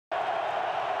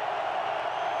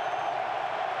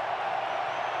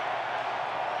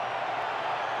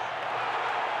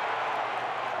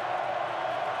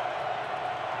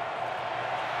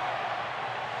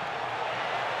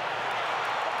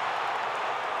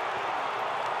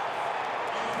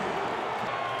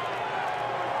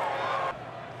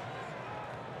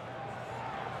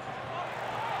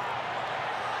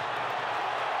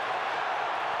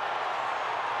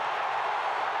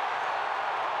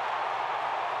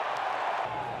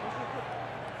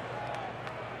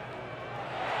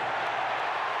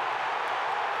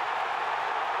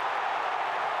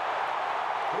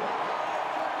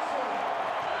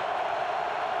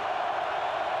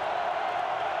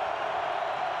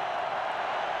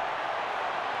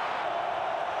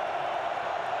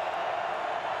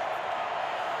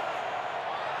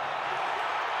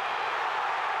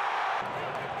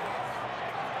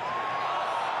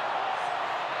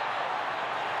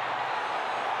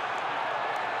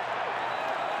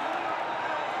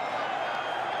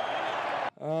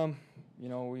You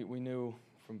know, we knew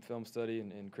from film study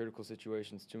in critical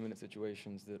situations, 2-minute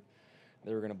situations, that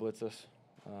they were going to blitz us,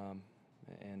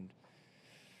 and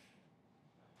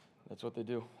that's what they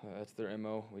do. That's their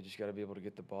MO. We just got to be able to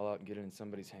get the ball out and get it in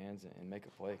somebody's hands and make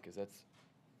a play, because that's,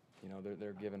 you know,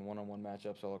 they're given one-on-one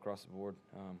matchups all across the board.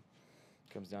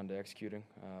 Comes down to executing,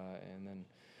 and then,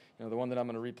 you know, the one that I'm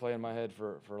going to replay in my head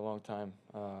for a long time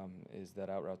is that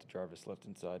out route to Jarvis left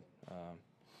inside.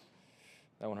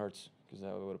 That one hurts, because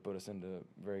that would have put us into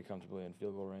very comfortably in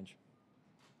field goal range.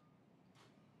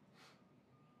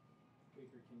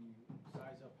 Baker, can you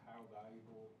size up how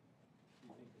valuable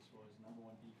you think this was? Number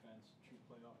one defense, true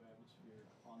playoff atmosphere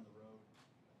on the road.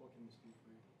 What can this do for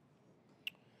you?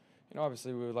 You know,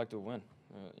 obviously we would like to win.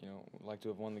 You know, we'd like to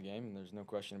have won the game, and there's no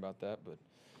question about that. But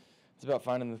it's about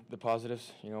finding the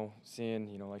positives. You know, seeing,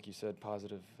 you know, like you said,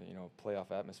 positive, you know,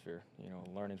 playoff atmosphere. You know,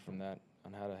 learning from that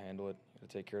on how to handle it, to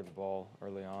take care of the ball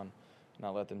early on,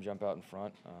 not let them jump out in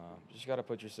front. Just got to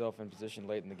put yourself in position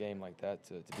late in the game like that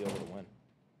to be able to win.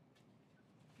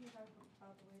 Can you talk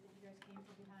about the way that you guys came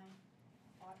from behind,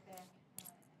 fought back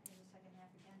in the second half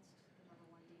against the number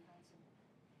one defense, and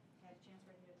had a chance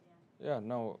right here at the end? Yeah,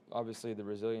 no, obviously the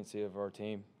resiliency of our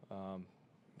team,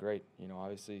 great. You know,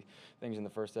 obviously things in the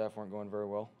first half weren't going very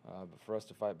well, but for us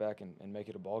to fight back and make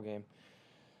it a ball game,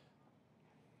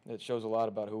 it shows a lot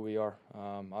about who we are.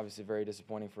 Obviously very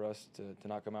disappointing for us to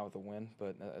not come out with a win,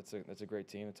 but that's a great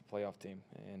team. It's a playoff team,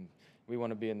 and we want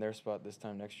to be in their spot this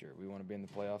time next year. We want to be in the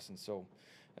playoffs, and so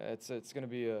it's going to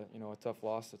be a tough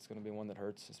loss. It's going to be one that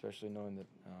hurts, especially knowing that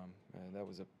that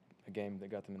was a game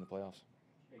that got them in the playoffs.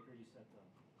 Baker, you set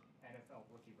the NFL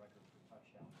rookie record for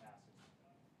touchdown passes.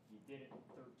 You did it in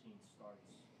 13 starts.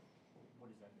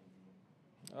 What does that mean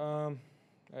to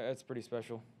you? It's pretty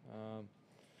special,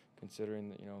 considering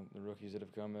that, you know, the rookies that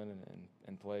have come in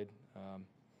and played.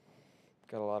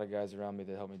 Got a lot of guys around me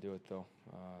that helped me do it, though.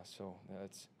 So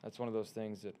that's one of those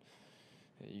things that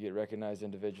you get recognized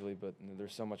individually, but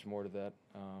there's so much more to that.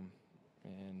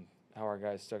 And how our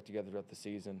guys stuck together throughout the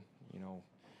season, you know,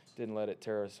 didn't let it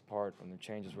tear us apart when the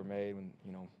changes were made, when,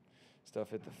 you know, stuff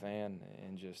hit the fan,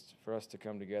 and just for us to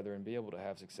come together and be able to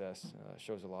have success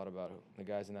shows a lot about the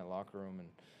guys in that locker room and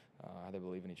how they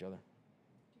believe in each other. Do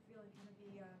you feel like you're going to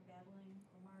be battling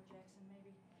Lamar Jackson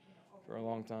maybe? You know, for a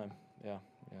long time, yeah,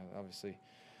 obviously,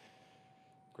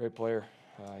 great player.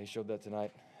 He showed that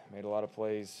tonight. Made a lot of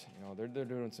plays. You know, they're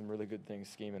doing some really good things,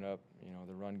 scheming up, you know,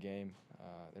 the run game.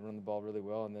 They run the ball really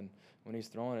well, and then when he's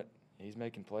throwing it, he's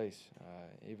making plays.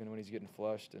 Even when he's getting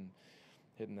flushed and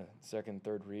hitting the second,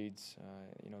 third reads,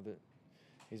 you know,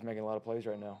 he's making a lot of plays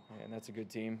right now, and that's a good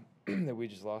team that we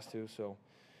just lost to. So,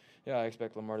 yeah, I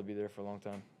expect Lamar to be there for a long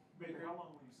time. Baker, how long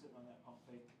were you sitting on that pump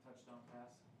fake touchdown pass?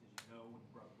 Did you know when you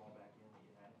brought the ball back in that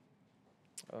you had it?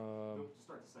 To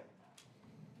start the second half.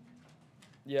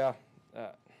 Yeah,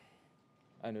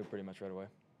 I knew pretty much right away.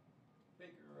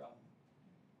 Baker,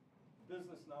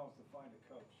 business now is to find a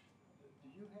coach. Do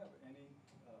you have any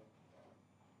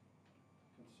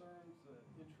concerns,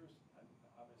 interest,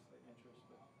 obviously interest,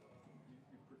 but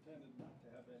you pretended not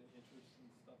to have any interest and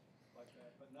stuff like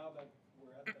that. But now that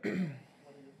we're at that point,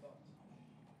 what are your thoughts?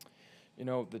 You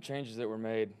know, the changes that were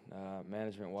made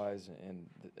management-wise and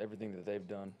everything that they've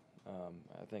done,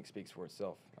 I think speaks for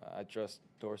itself. I trust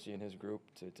Dorsey and his group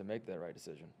to make that right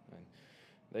decision. I mean,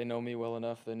 they know me well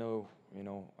enough. They know, you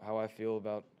know, how I feel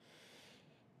about,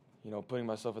 you know, putting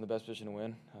myself in the best position to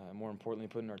win. More importantly,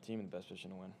 putting our team in the best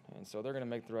position to win. And so they're going to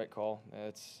make the right call.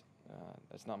 That's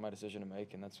not my decision to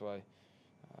make, and that's why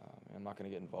I'm not going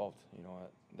to get involved. You know,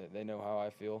 they know how I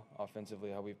feel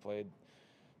offensively, how we've played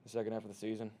the second half of the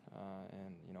season,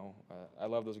 and you know, I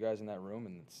love those guys in that room,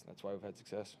 and that's why we've had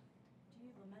success. Do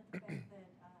you lament the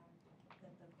fact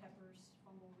that the Peppers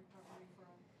fumble recovery for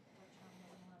a touchdown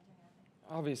wasn't allowed to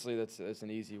happen? Obviously, that's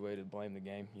an easy way to blame the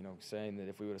game. You know, saying that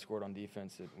if we would have scored on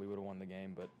defense, that we would have won the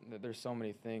game. But there's so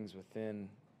many things within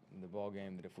the ball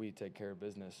game that if we take care of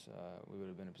business, we would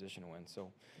have been in a position to win.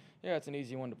 So, yeah, it's an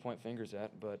easy one to point fingers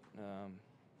at, but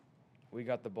we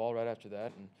got the ball right after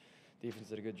that, and defense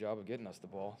did a good job of getting us the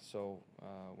ball. So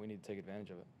we need to take advantage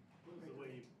of it. What was the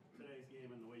way today's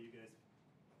game and the way you guys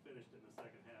finished in the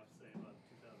second half say about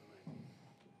 2019?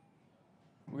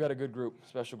 We got a good group,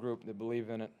 special group that believe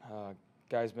in it.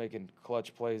 Guys making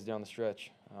clutch plays down the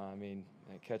stretch. I mean,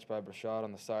 that catch by Brashad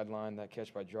on the sideline, that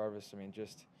catch by Jarvis. I mean,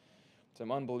 just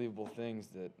some unbelievable things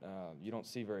that you don't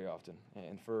see very often.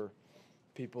 And for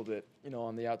people that, you know,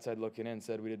 on the outside looking in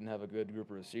said we didn't have a good group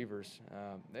of receivers,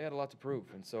 they had a lot to prove.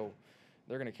 And so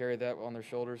they're going to carry that on their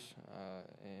shoulders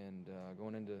and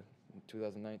going into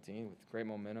 2019 with great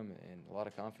momentum and a lot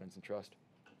of confidence and trust.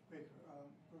 Baker,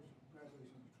 first,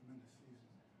 congratulations on a tremendous season.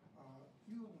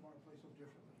 you and Lamar play so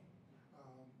differently.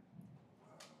 Um,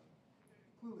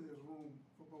 Clearly, there's room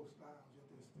for both styles, yet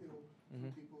there's still some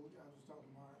people. I was just talking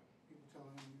to Mark, people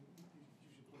telling him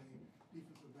you should play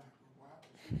defensive back or wide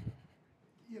receiver.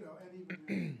 You know, and even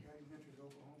the guy you mentioned,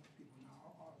 Oklahoma people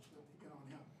now are starting to get on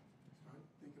him, start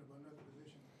thinking about another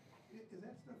position. Is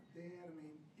that stuff dead? I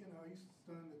mean, you know, are you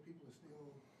stunned that people are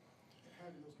still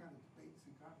having those kind of debates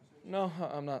and conversations? No,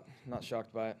 I'm not shocked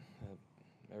by it.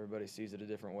 Everybody sees it a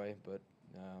different way, but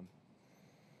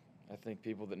I think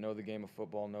people that know the game of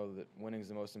football know that winning is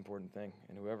the most important thing,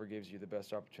 and whoever gives you the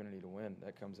best opportunity to win,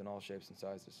 that comes in all shapes and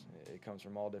sizes. It comes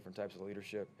from all different types of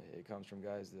leadership. It comes from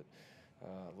guys that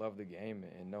love the game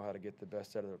and know how to get the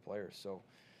best out of their players. So,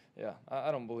 yeah,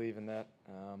 I don't believe in that.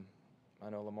 I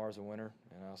know Lamar's a winner,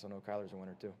 and I also know Kyler's a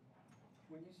winner too.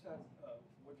 When you said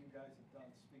what you guys have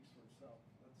done speaks for itself,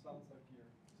 that sounds like you're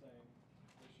saying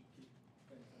they should keep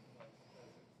things in place as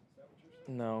is. Is that what you're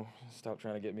saying? No, stop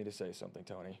trying to get me to say something,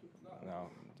 Tony. No,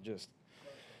 just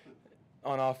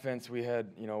on offense, we had,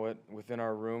 you know what, within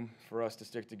our room for us to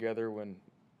stick together when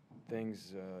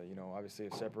things, you know, obviously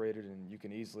have separated, and you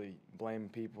can easily blame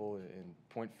people and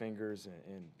point fingers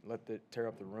and let that tear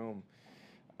up the room.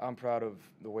 I'm proud of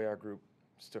the way our group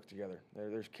stuck together.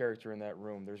 There's character in that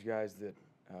room. There's guys that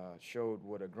showed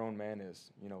what a grown man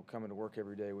is, you know, coming to work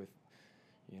every day with,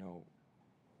 you know,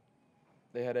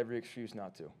 they had every excuse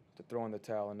not to throw in the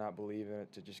towel and not believe in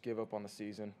it, to just give up on the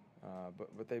season,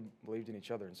 but they believed in each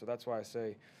other. And so that's why I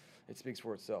say it speaks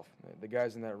for itself. The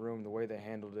guys in that room, the way they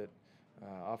handled it,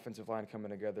 offensive line coming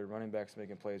together, running backs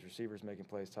making plays, receivers making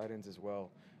plays, tight ends as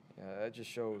well, that just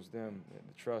shows them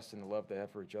the trust and the love they have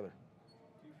for each other.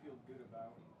 Do you feel good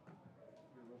about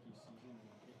your rookie season and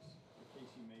the case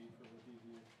you made for rookie of the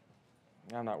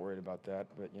year? I'm not worried about that,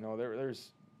 but, you know,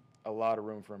 there's a lot of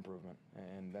room for improvement,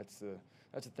 and that's the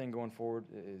thing going forward.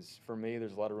 Is for me,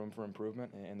 there's a lot of room for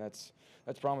improvement, and that's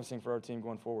promising for our team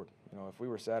going forward. You know, if we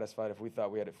were satisfied, if we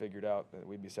thought we had it figured out,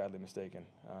 we'd be sadly mistaken.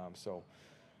 So,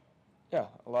 yeah,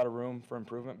 a lot of room for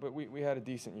improvement, but we had a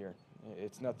decent year.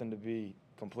 It's nothing to be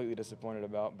completely disappointed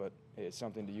about, but it's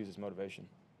something to use as motivation.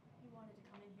 You wanted to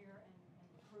come in here and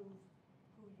prove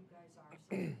who you guys are.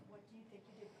 So what do you think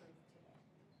you did prove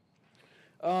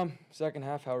today? Second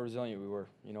half, how resilient we were.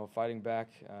 You know, fighting back.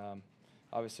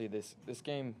 Obviously, this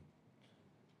game,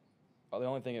 the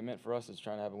only thing it meant for us is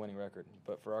trying to have a winning record.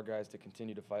 But for our guys to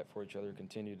continue to fight for each other,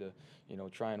 continue to, you know,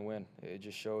 try and win, it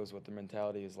just shows what the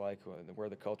mentality is like, where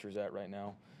the culture's at right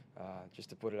now, just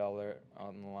to put it all there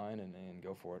on the line and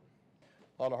go for it.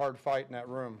 A lot of hard fight in that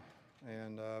room,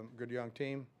 and good young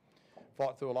team.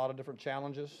 Fought through a lot of different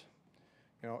challenges.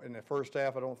 You know, in the first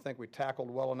half, I don't think we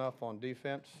tackled well enough on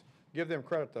defense. Give them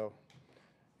credit, though.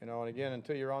 You know, and again,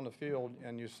 until you're on the field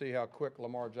and you see how quick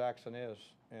Lamar Jackson is,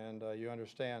 and you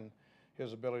understand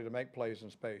his ability to make plays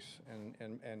in space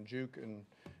and juke and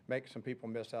make some people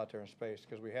miss out there in space,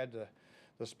 because we had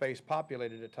the space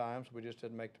populated at times. We just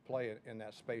didn't make the play in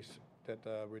that space that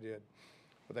we did.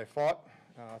 But they fought.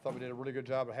 I thought we did a really good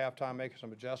job at halftime making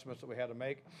some adjustments that we had to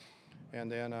make.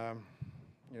 And then,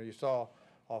 you know, you saw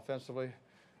offensively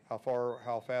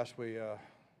how fast we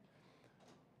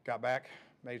got back,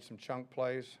 made some chunk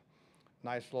plays.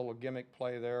 Nice little gimmick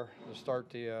play there to start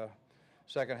the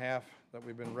second half that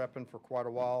we've been repping for quite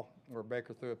a while, where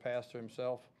Baker threw a pass to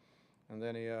himself, and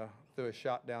then he threw a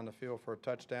shot down the field for a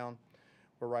touchdown.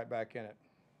 We're right back in it.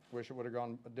 Wish it would have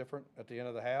gone different at the end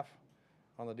of the half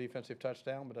on the defensive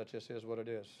touchdown, but that just is what it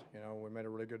is. You know, we made a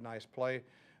really good, nice play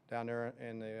down there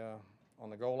in the on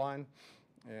the goal line,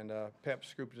 and Pep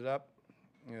scooped it up.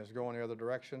 It was going the other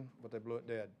direction, but they blew it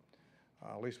dead.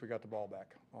 At least we got the ball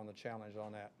back on the challenge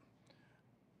on that.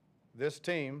 This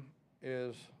team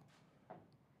is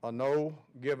a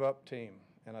no-give-up team,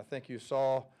 and I think you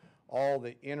saw all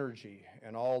the energy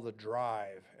and all the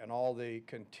drive and all the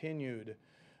continued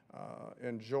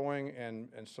enjoying and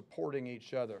supporting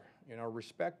each other. You know,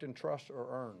 respect and trust are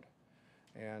earned.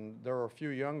 And there are a few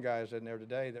young guys in there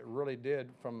today that really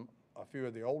did, from a few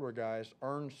of the older guys,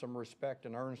 earn some respect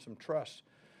and earn some trust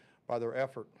by their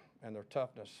effort and their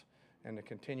toughness, and to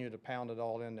continue to pound it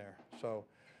all in there. So,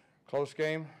 close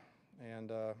game,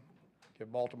 and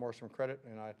give Baltimore some credit.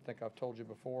 And I think I've told you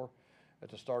before at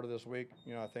the start of this week,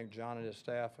 you know, I think John and his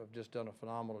staff have just done a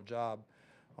phenomenal job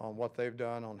on what they've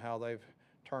done, on how they've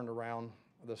turned around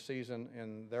the season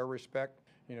in their respect,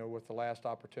 you know, with the last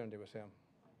opportunity with him.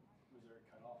 Was there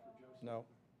a cutoff for Joseph? No.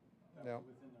 That No. was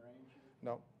within the range?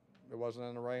 No, it wasn't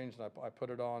in the range, and I put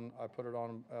it on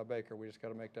Baker. We just got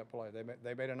to make that play.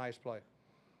 They made a nice play.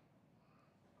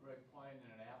 Greg, playing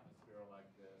in an atmosphere like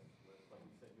this, with, like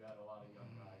you said, you had a lot of young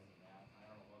guys in that. I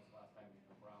don't know when was the last time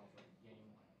the Browns were in a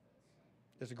game like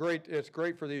this. It's great. It's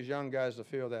great for these young guys to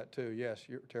feel that too. Yes,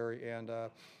 Terry, and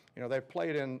you know, they've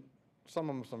played in some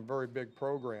of them some very big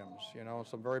programs, you know,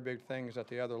 some very big things at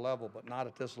the other level, but not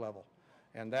at this level.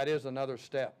 And that is another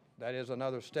step. That is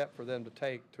another step for them to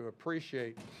take to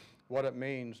appreciate what it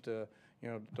means to, you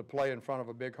know, to play in front of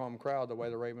a big home crowd the way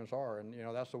the Ravens are. And, you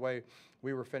know, that's the way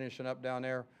we were finishing up down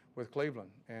there with Cleveland.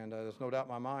 And there's no doubt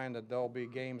in my mind that there'll be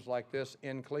games like this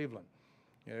in Cleveland.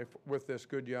 You know, with this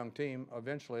good young team,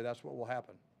 eventually that's what will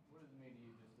happen. What does it mean to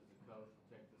you just as a coach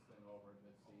to take this thing over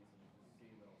mid-season and just see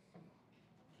those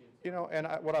kids? You know, and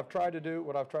what I've tried to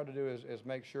do is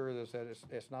make sure that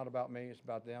it's not about me, it's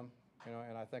about them. You know,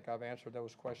 and I think I've answered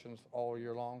those questions all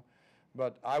year long.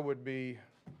 But I would be,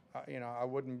 you know, I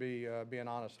wouldn't be being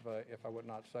honest if I would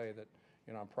not say that,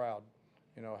 you know, I'm proud,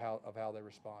 you know, of how they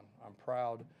respond. I'm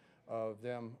proud of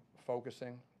them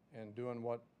focusing and doing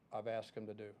what I've asked them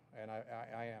to do, and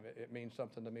I am. It means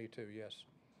something to me too. Yes.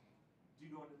 Do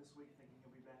you go into this week thinking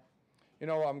you'll be back? You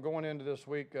know, I'm going into this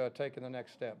week taking the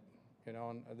next step. You know,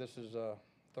 and this is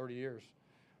 30 years,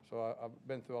 so I've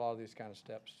been through a lot of these kind of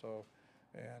steps. So.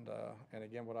 And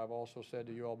again, what I've also said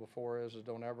to you all before is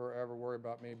don't ever worry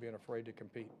about me being afraid to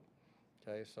compete.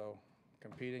 Okay, so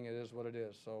competing, it is what it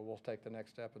is. So we'll take the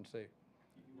next step and see.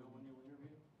 Do you know when you'll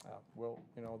interview? Well,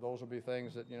 you know, those will be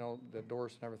things that, you know, that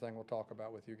Doris and everything will talk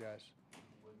about with you guys.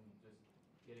 Wouldn't just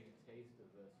getting a taste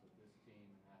of this with this team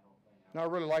and that whole thing. No,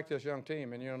 I really like this young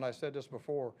team, and you know, and I said this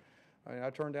before. I mean,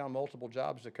 I turned down multiple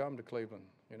jobs to come to Cleveland.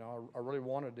 You know, I really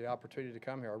wanted the opportunity to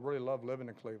come here. I really love living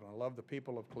in Cleveland. I love the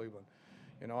people of Cleveland.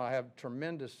 You know, I have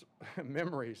tremendous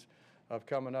memories of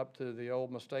coming up to the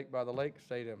old Mistake by the Lake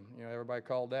Stadium. You know, everybody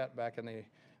called that back in the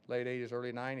late 80s,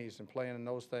 early 90s, and playing in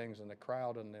those things and the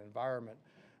crowd and the environment.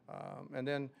 And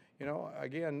then, you know,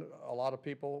 again, a lot of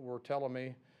people were telling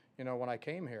me, you know, when I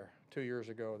came here 2 years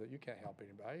ago that you can't help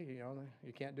anybody, you know,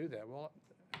 you can't do that. Well,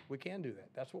 we can do that.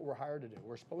 That's what we're hired to do.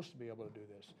 We're supposed to be able to do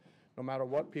this, no matter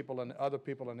what people and other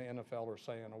people in the NFL are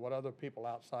saying or what other people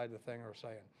outside the thing are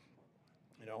saying.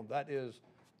 You know, that is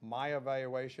my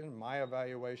evaluation. My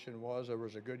evaluation was there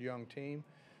was a good young team,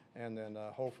 and then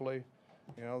hopefully,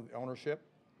 you know, the ownership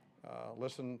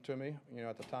listened to me, you know,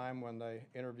 at the time when they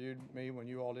interviewed me, when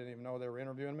you all didn't even know they were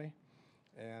interviewing me,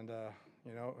 and,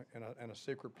 you know, in a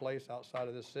secret place outside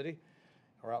of this city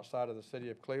or outside of the city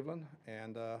of Cleveland,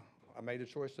 and I made a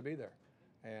choice to be there,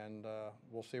 and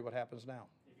we'll see what happens now.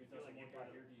 If it doesn't work out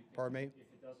here, do you think? Pardon me?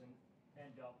 If it doesn't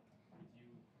end up with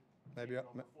you Maybe taking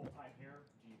over full-time here,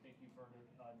 do you think you've earned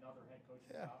another head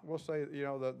coaching Yeah, job? we'll say, you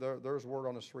know, there's word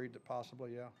on the street that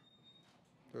possibly, yeah.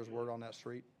 There's word on that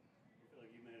street. You feel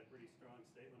like you made a pretty strong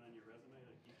statement on your resume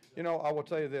to keep yourself? You know, I will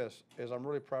tell you this, is I'm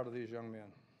really proud of these young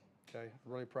men, okay?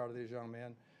 Really proud of these young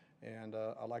men, and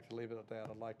I'd like to leave it at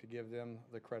that. I'd like to give them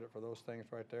the credit for those things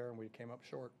right there, and we came up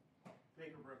short.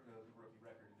 Baker broke the rookie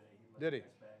record today. Did he?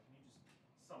 Guys back. Can you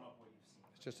just sum up what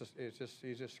you've seen?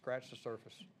 He's just scratched the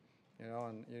surface, you know,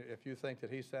 and if you think that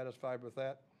he's satisfied with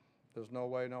that, there's no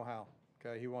way, no how,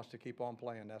 okay? He wants to keep on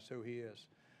playing. That's who he is.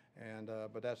 And,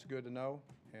 but that's good to know,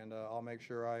 and I'll make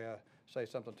sure I say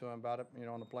something to him about it, you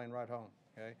know, on the plane ride home,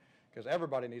 okay? Because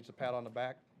everybody needs a pat on the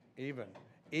back, even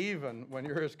when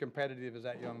you're as competitive as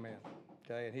that young man,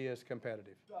 okay? And he is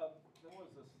competitive. There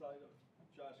was a sight of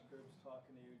Josh Cribbs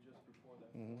talking to you just before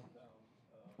that Mhm. went down.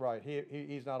 Right,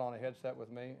 he's not on a headset with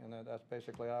me, and that's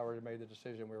basically, I already made the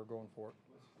decision we were going for it.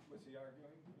 Was he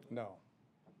arguing? No.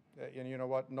 And you know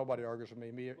what? Nobody argues with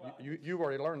me. You've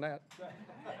already learned that.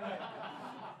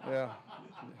 Yeah.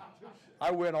 I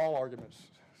win all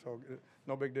arguments, so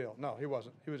no big deal. No, he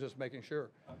wasn't. He was just making sure.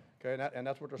 Okay, and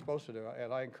that's what they're supposed to do.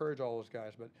 And I encourage all those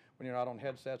guys, but when you're not on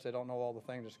headsets, they don't know all the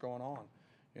things that's going on.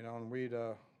 You know, and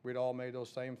we'd all made those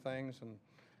same things, and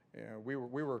you know, we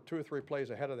were 2 or 3 plays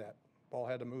ahead of that. Ball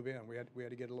had to move in. We had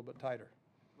to get a little bit tighter.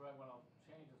 Right, when a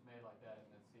change is made like that in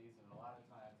mid-season, a lot of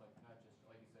times, like not just,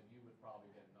 like you said, you would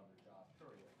probably get another job,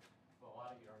 period. But a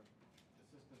lot of your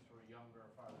assistants who are younger,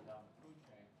 farther down the food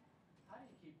chain, how do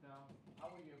you keep them, how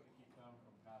were you able to keep them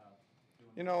from kind of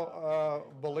doing? You know,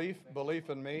 belief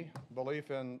in me,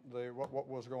 belief in what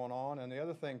was going on, and the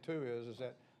other thing too is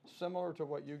that similar to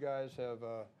what you guys have,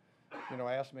 you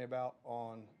know, asked me about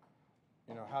on,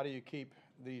 you know, how do you keep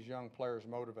these young players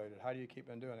motivated? How do you keep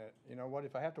them doing it? You know what?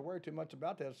 If I have to worry too much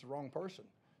about that, it's the wrong person.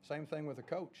 Same thing with a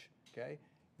coach. Okay,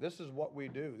 this is what we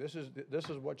do. This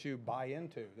is what you buy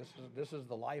into. This is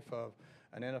the life of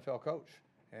an NFL coach,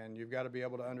 and you've got to be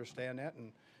able to understand that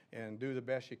and do the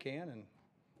best you can and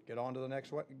get on to the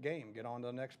next game, get on to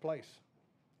the next place.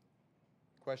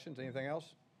 Questions? Anything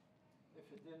else?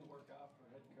 If it didn't work out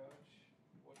for head coach,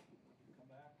 would you come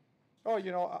back? Oh,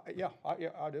 you know, yeah, I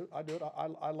do. I do it.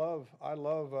 I love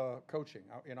coaching.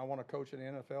 I want to coach in the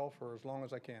NFL for as long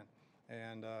as I can,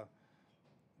 and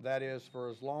that is for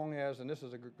as long as. And this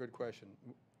is a good question.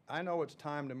 I know it's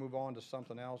time to move on to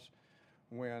something else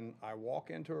when I walk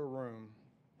into a room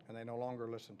and they no longer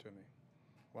listen to me.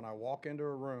 When I walk into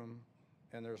a room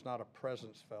and there's not a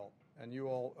presence felt, and you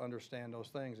all understand those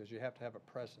things, is you have to have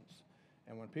a presence.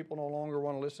 And when people no longer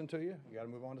want to listen to you, you got to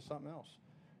move on to something else.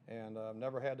 And I've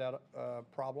never had that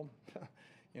problem.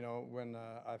 You know, when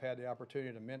I've had the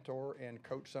opportunity to mentor and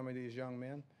coach some of these young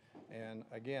men. And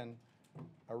again,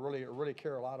 I really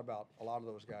care a lot about a lot of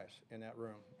those guys in that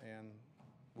room. And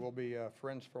we'll be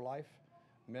friends for life,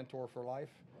 mentor for life,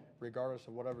 regardless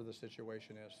of whatever the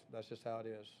situation is. That's just how it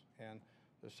is. And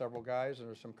there's several guys, and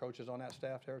there's some coaches on that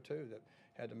staff there too that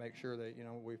had to make sure that, you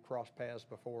know, we've crossed paths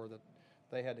before, that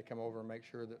they had to come over and make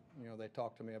sure that, you know, they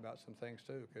talked to me about some things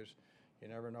too, because you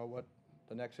never know what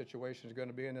the next situation is going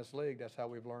to be in this league. That's how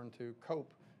we've learned to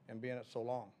cope and be in it so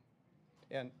long.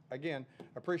 And again,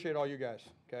 appreciate all you guys,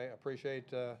 okay? I appreciate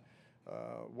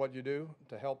what you do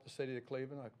to help the city of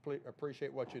Cleveland. I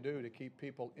appreciate what you do to keep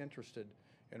people interested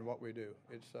in what we do.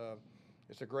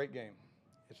 It's a great game.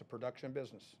 It's a production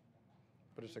business,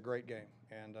 but it's a great game,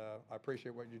 and I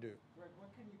appreciate what you do. Greg,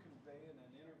 what can you convey in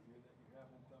an interview that you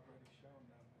haven't already shown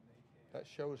them in 8 games? That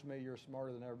shows me you're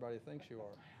smarter than everybody thinks you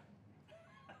are.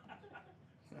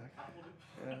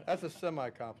 Yeah, that's a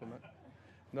semi-compliment.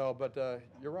 No, but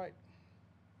you're right.